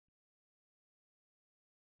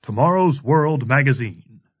Tomorrow's World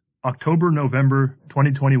Magazine, October-November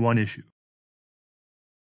 2021 issue.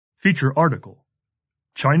 Feature article,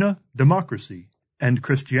 China, Democracy, and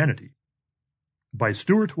Christianity, by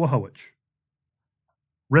Stuart Wachowicz.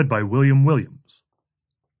 Read by William Williams.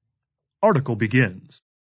 Article begins.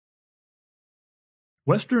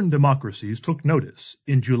 Western democracies took notice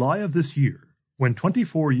in July of this year when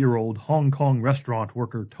 24-year-old Hong Kong restaurant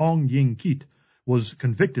worker Tong Ying Keat was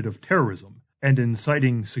convicted of terrorism and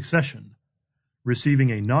inciting secession,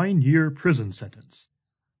 receiving a 9-year prison sentence,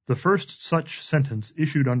 the first such sentence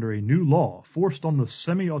issued under a new law forced on the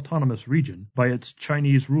semi-autonomous region by its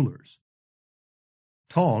Chinese rulers.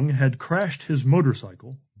 Tong had crashed his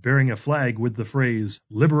motorcycle, bearing a flag with the phrase,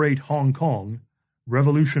 "Liberate Hong Kong,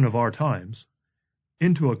 Revolution of Our Times,"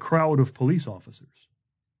 into a crowd of police officers.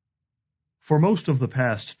 For most of the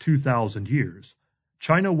past 2,000 years,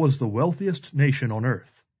 China was the wealthiest nation on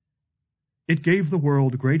earth. It gave the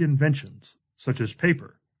world great inventions, such as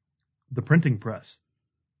paper, the printing press,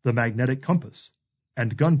 the magnetic compass,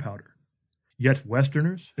 and gunpowder. Yet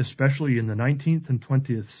Westerners, especially in the 19th and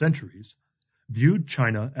 20th centuries, viewed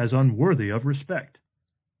China as unworthy of respect,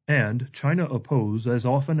 and China opposed as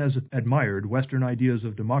often as it admired Western ideas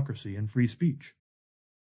of democracy and free speech.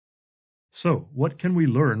 So, what can we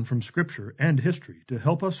learn from Scripture and history to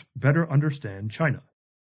help us better understand China?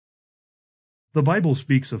 The Bible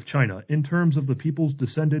speaks of China in terms of the peoples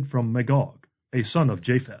descended from Magog, a son of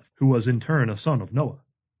Japheth, who was in turn a son of Noah.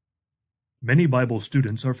 Many Bible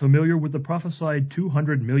students are familiar with the prophesied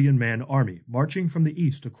 200 million-man army marching from the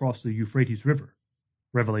east across the Euphrates River,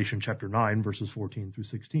 Revelation chapter 9, verses 14 through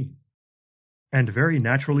 16, and very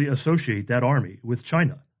naturally associate that army with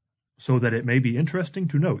China, so that it may be interesting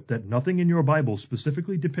to note that nothing in your Bible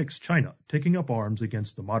specifically depicts China taking up arms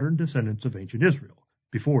against the modern descendants of ancient Israel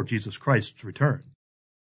before Jesus Christ's return.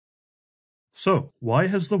 So, why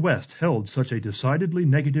has the West held such a decidedly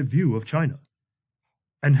negative view of China?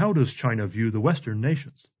 And how does China view the Western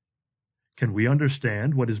nations? Can we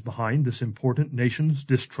understand what is behind this important nation's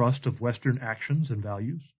distrust of Western actions and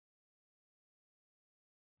values?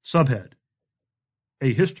 Subhead: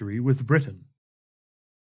 A History with Britain.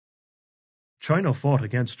 China fought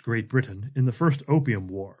against Great Britain in the First Opium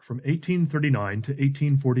War from 1839 to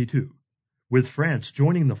 1842, with France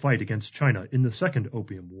joining the fight against China in the Second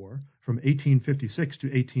Opium War from 1856 to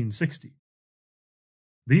 1860.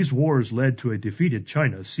 These wars led to a defeated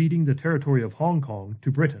China ceding the territory of Hong Kong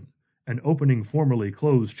to Britain and opening formerly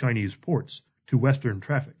closed Chinese ports to Western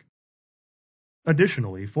traffic.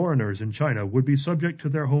 Additionally, foreigners in China would be subject to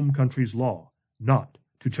their home country's law, not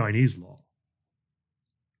to Chinese law.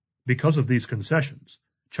 Because of these concessions,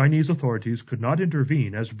 Chinese authorities could not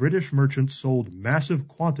intervene as British merchants sold massive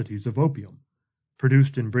quantities of opium,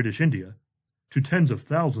 produced in British India, to tens of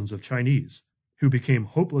thousands of Chinese, who became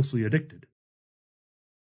hopelessly addicted.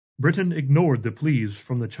 Britain ignored the pleas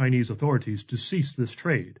from the Chinese authorities to cease this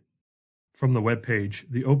trade. From the webpage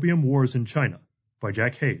The Opium Wars in China by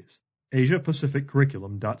Jack Hayes,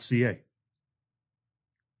 AsiaPacificCurriculum.ca.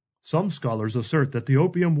 Some scholars assert that the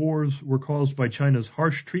opium wars were caused by China's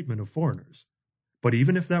harsh treatment of foreigners. But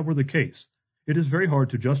even if that were the case, it is very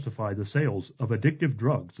hard to justify the sales of addictive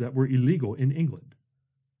drugs that were illegal in England.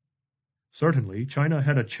 Certainly, China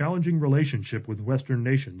had a challenging relationship with Western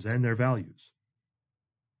nations and their values.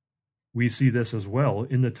 We see this as well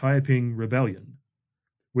in the Taiping Rebellion,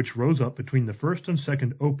 which rose up between the First and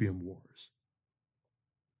Second Opium Wars.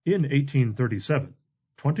 In 1837,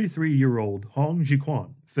 23-year-old Hong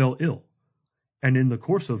Jiquan fell ill, and in the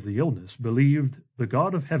course of the illness believed the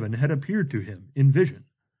God of heaven had appeared to him in vision,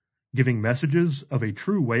 giving messages of a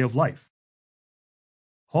true way of life.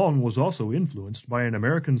 Hong was also influenced by an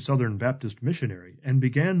American Southern Baptist missionary and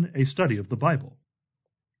began a study of the Bible.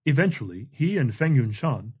 Eventually, he and Feng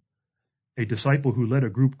Yunshan, a disciple who led a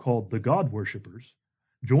group called the God Worshippers,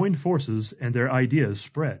 joined forces and their ideas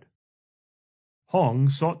spread. Hong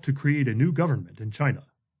sought to create a new government in China,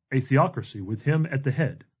 a theocracy with him at the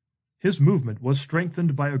head. His movement was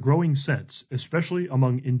strengthened by a growing sense, especially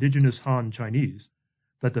among indigenous Han Chinese,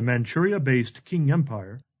 that the Manchuria-based Qing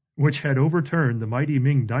Empire, which had overturned the mighty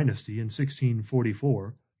Ming dynasty in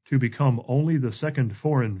 1644 to become only the second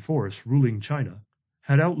foreign force ruling China,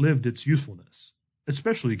 had outlived its usefulness,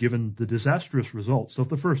 especially given the disastrous results of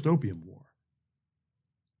the First Opium War.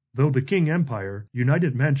 Though the Qing Empire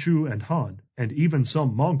united Manchu and Han, and even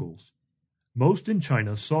some Mongols, most in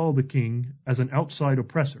China saw the king as an outside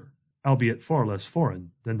oppressor, albeit far less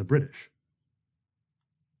foreign than the British.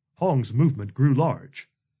 Hong's movement grew large,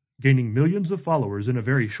 gaining millions of followers in a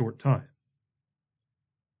very short time.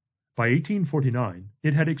 By 1849,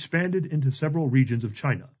 it had expanded into several regions of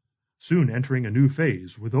China, soon entering a new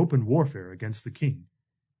phase with open warfare against the king.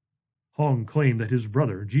 Hong claimed that his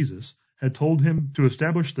brother, Jesus, had told him to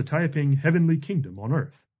establish the Taiping heavenly kingdom on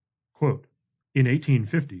earth. Quote, in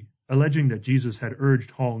 1850, alleging that Jesus had urged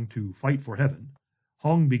Hong to fight for heaven,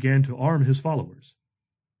 Hong began to arm his followers.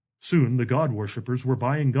 Soon the god worshippers were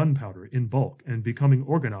buying gunpowder in bulk and becoming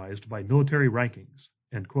organized by military rankings.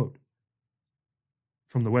 End quote.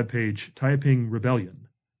 From the webpage Taiping Rebellion,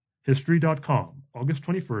 History.com, August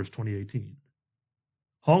 21, 2018.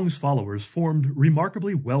 Hong's followers formed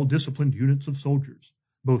remarkably well-disciplined units of soldiers,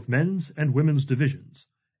 both men's and women's divisions,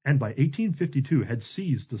 and by 1852 had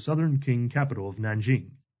seized the southern Qing capital of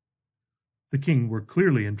Nanjing. The Qing were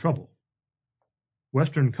clearly in trouble.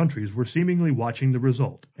 Western countries were seemingly watching the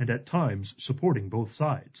result and at times supporting both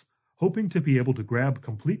sides, hoping to be able to grab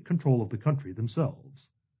complete control of the country themselves.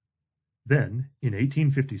 Then, in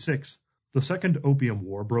 1856, the Second Opium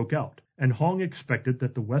War broke out, and Hong expected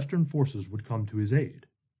that the Western forces would come to his aid.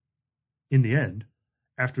 In the end,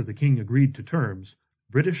 after the king agreed to terms,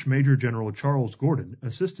 British Major General Charles Gordon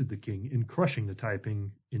assisted the king in crushing the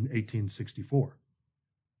Taiping in 1864.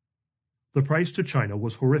 The price to China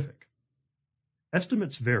was horrific.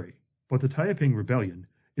 Estimates vary, but the Taiping Rebellion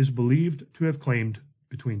is believed to have claimed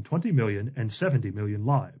between 20 million and 70 million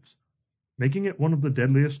lives, making it one of the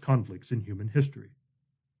deadliest conflicts in human history.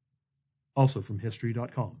 Also from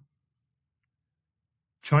History.com.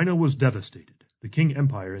 China was devastated, the Qing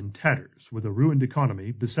Empire in tatters, with a ruined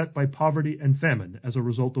economy beset by poverty and famine as a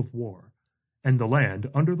result of war, and the land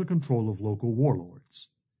under the control of local warlords.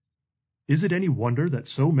 Is it any wonder that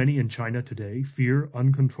so many in China today fear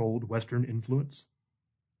uncontrolled Western influence?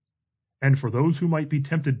 And for those who might be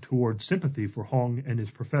tempted toward sympathy for Hong and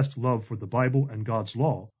his professed love for the Bible and God's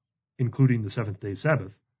law, including the seventh-day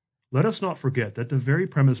Sabbath, let us not forget that the very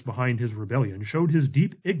premise behind his rebellion showed his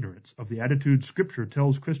deep ignorance of the attitude Scripture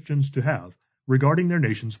tells Christians to have regarding their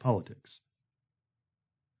nation's politics.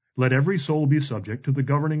 Let every soul be subject to the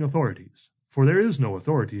governing authorities, for there is no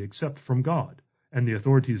authority except from God, and the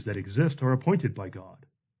authorities that exist are appointed by God.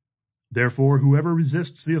 Therefore, whoever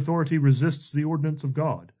resists the authority resists the ordinance of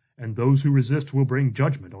God, and those who resist will bring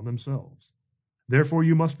judgment on themselves. Therefore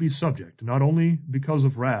you must be subject, not only because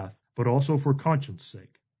of wrath, but also for conscience'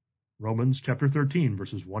 sake. Romans chapter 13,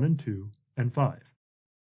 verses 1 and 2 and 5.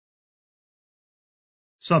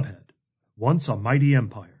 Subhead: Once a Mighty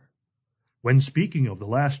Empire. When speaking of the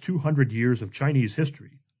last 200 years of Chinese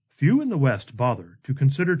history, few in the West bother to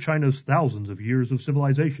consider China's thousands of years of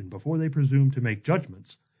civilization before they presume to make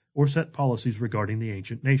judgments or set policies regarding the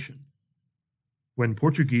ancient nation. When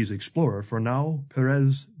Portuguese explorer Fernão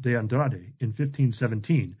Pérez de Andrade in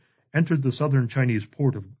 1517 entered the southern Chinese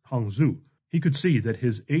port of Hangzhou, he could see that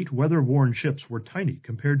his 8 weather-worn ships were tiny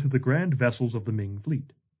compared to the grand vessels of the Ming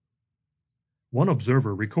fleet. One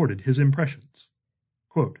observer recorded his impressions.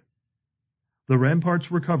 Quote, the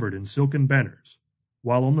ramparts were covered in silken banners,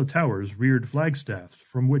 while on the towers reared flagstaffs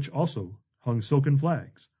from which also hung silken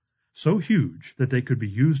flags, so huge that they could be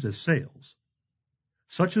used as sails.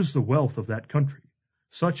 Such is the wealth of that country,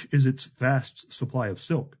 such is its vast supply of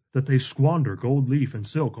silk, that they squander gold leaf and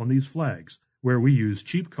silk on these flags, where we use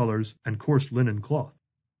cheap colors and coarse linen cloth.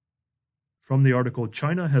 From the article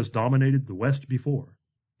China Has Dominated the West Before,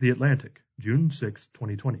 The Atlantic, June 6,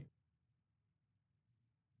 2020.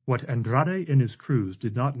 What Andrade and his crews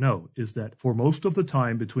did not know is that for most of the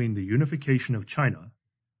time between the unification of China,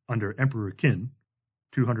 under Emperor Qin,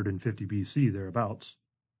 250 BC thereabouts,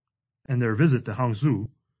 and their visit to Hangzhou,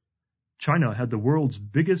 China had the world's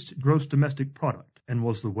biggest gross domestic product and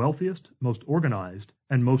was the wealthiest, most organized,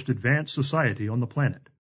 and most advanced society on the planet.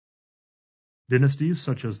 Dynasties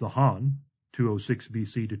such as the Han, 206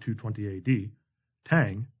 BC to 220 AD,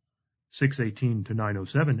 Tang, 618 to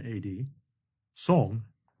 907 AD, Song,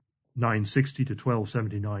 960 to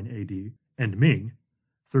 1279 AD, and Ming,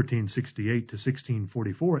 1368 to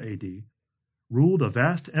 1644 AD, ruled a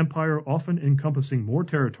vast empire often encompassing more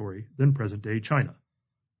territory than present-day China.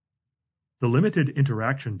 The limited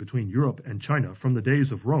interaction between Europe and China from the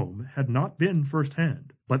days of Rome had not been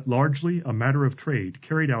first-hand, but largely a matter of trade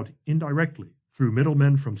carried out indirectly through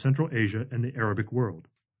middlemen from Central Asia and the Arabic world.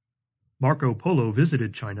 Marco Polo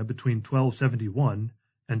visited China between 1271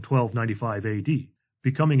 and 1295 AD,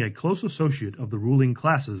 becoming a close associate of the ruling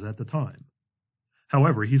classes at the time.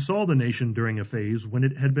 However, he saw the nation during a phase when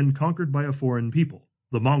it had been conquered by a foreign people,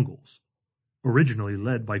 the Mongols, originally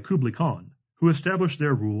led by Kublai Khan, who established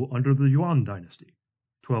their rule under the Yuan dynasty,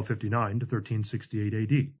 1259 to 1368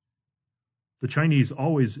 AD. The Chinese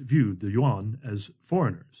always viewed the Yuan as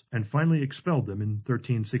foreigners and finally expelled them in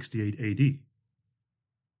 1368 AD.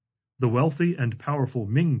 The wealthy and powerful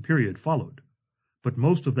Ming period followed, but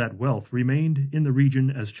most of that wealth remained in the region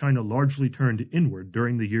as China largely turned inward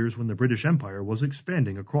during the years when the British Empire was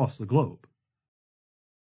expanding across the globe.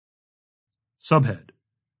 Subhead: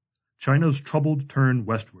 China's troubled turn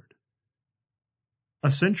westward.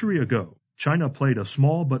 A century ago, China played a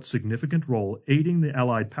small but significant role aiding the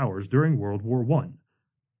Allied powers during World War I,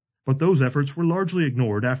 but those efforts were largely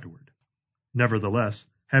ignored afterward. Nevertheless,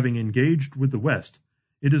 having engaged with the West,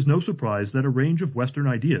 it is no surprise that a range of Western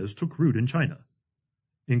ideas took root in China,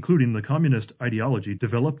 including the communist ideology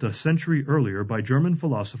developed a century earlier by German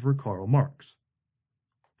philosopher Karl Marx.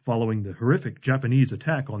 Following the horrific Japanese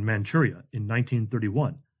attack on Manchuria in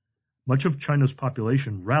 1931, much of China's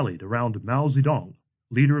population rallied around Mao Zedong,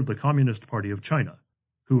 leader of the Communist Party of China,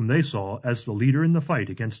 whom they saw as the leader in the fight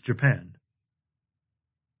against Japan.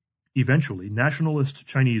 Eventually, nationalist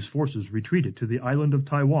Chinese forces retreated to the island of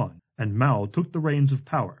Taiwan, and Mao took the reins of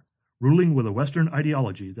power, ruling with a Western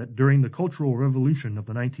ideology that during the Cultural Revolution of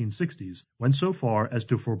the 1960s went so far as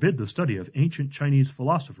to forbid the study of ancient Chinese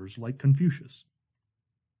philosophers like Confucius.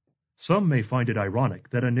 Some may find it ironic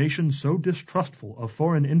that a nation so distrustful of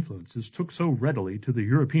foreign influences took so readily to the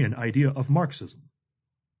European idea of Marxism.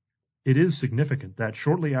 It is significant that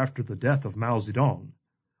shortly after the death of Mao Zedong,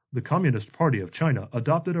 the Communist Party of China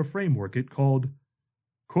adopted a framework it called,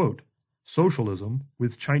 quote, socialism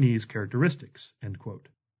with Chinese characteristics, end quote.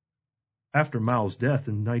 After Mao's death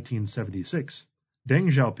in 1976, Deng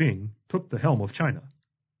Xiaoping took the helm of China.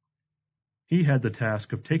 He had the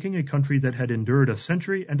task of taking a country that had endured a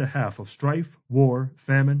century and a half of strife, war,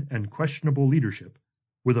 famine, and questionable leadership,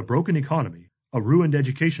 with a broken economy, a ruined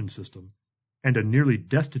education system, and a nearly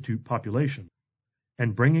destitute population,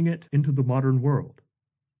 and bringing it into the modern world.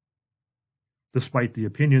 Despite the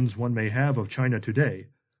opinions one may have of China today,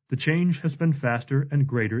 the change has been faster and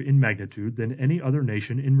greater in magnitude than any other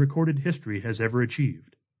nation in recorded history has ever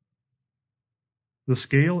achieved. The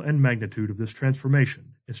scale and magnitude of this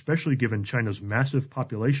transformation, especially given China's massive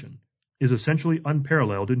population, is essentially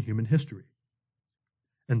unparalleled in human history.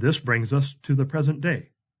 And this brings us to the present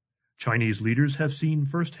day. Chinese leaders have seen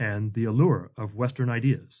firsthand the allure of Western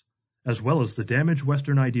ideas, as well as the damage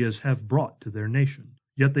Western ideas have brought to their nation.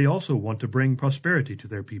 Yet they also want to bring prosperity to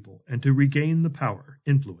their people and to regain the power,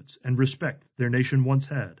 influence, and respect their nation once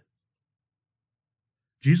had.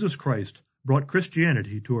 Jesus Christ brought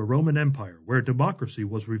Christianity to a Roman Empire where democracy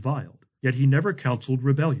was reviled, yet he never counseled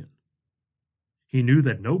rebellion. He knew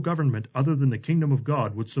that no government other than the kingdom of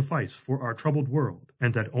God would suffice for our troubled world,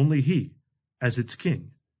 and that only he, as its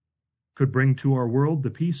king, could bring to our world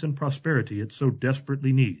the peace and prosperity it so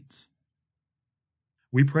desperately needs.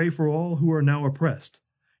 We pray for all who are now oppressed,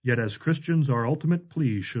 yet as Christians our ultimate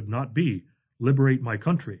plea should not be, liberate my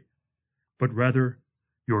country, but rather,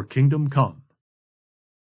 your kingdom come.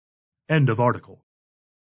 End of article.